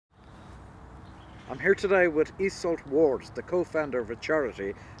I'm here today with Iseult Ward, the co-founder of a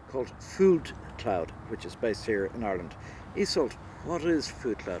charity called Food Cloud, which is based here in Ireland. Iseult, what is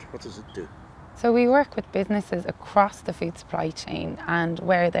Food Cloud? What does it do? So we work with businesses across the food supply chain, and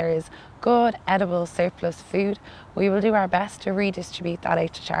where there is good, edible, surplus food, we will do our best to redistribute that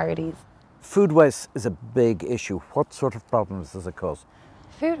out to charities. Food waste is a big issue. What sort of problems does it cause?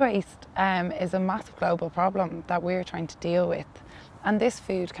 Food waste is a massive global problem that we're trying to deal with, and this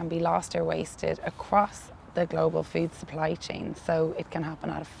food can be lost or wasted across the global food supply chain. So it can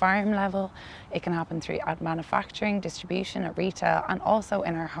happen at a farm level, it can happen at manufacturing, distribution, at retail, and also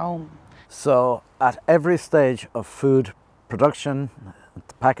in our home. So at every stage of food production,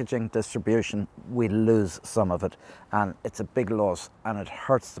 packaging, distribution, we lose some of it, and it's a big loss, and it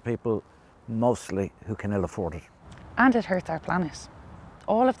hurts the people mostly who can ill afford it. And it hurts our planet.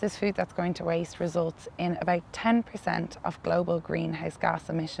 All of this food that's going to waste results in about 10% of global greenhouse gas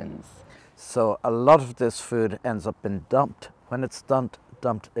emissions. So a lot of this food ends up being dumped. When it's dumped,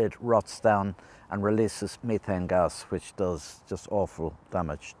 it rots down and releases methane gas, which does just awful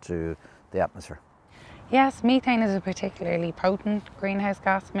damage to the atmosphere. Yes, methane is a particularly potent greenhouse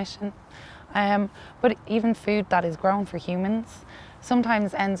gas emission, but even food that is grown for humans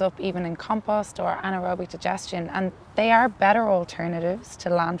sometimes ends up even in compost or anaerobic digestion, and they are better alternatives to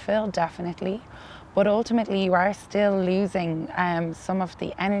landfill, definitely, but ultimately you are still losing some of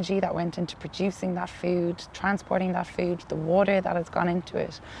the energy that went into producing that food, transporting that food, the water that has gone into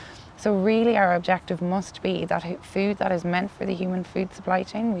it. So really our objective must be that food that is meant for the human food supply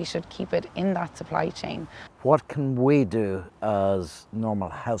chain, we should keep it in that supply chain. What can we do as normal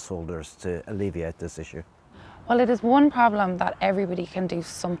householders to alleviate this issue? Well, it is one problem that everybody can do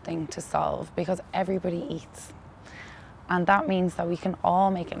something to solve, because everybody eats. And that means that we can all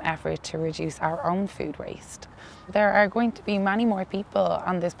make an effort to reduce our own food waste. There are going to be many more people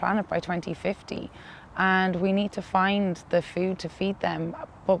on this planet by 2050, and we need to find the food to feed them,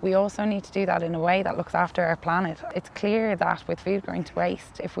 but we also need to do that in a way that looks after our planet. It's clear that with food going to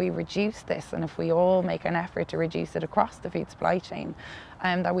waste, if we reduce this and if we all make an effort to reduce it across the food supply chain,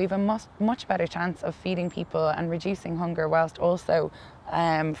 that we have a much better chance of feeding people and reducing hunger whilst also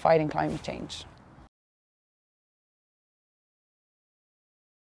fighting climate change.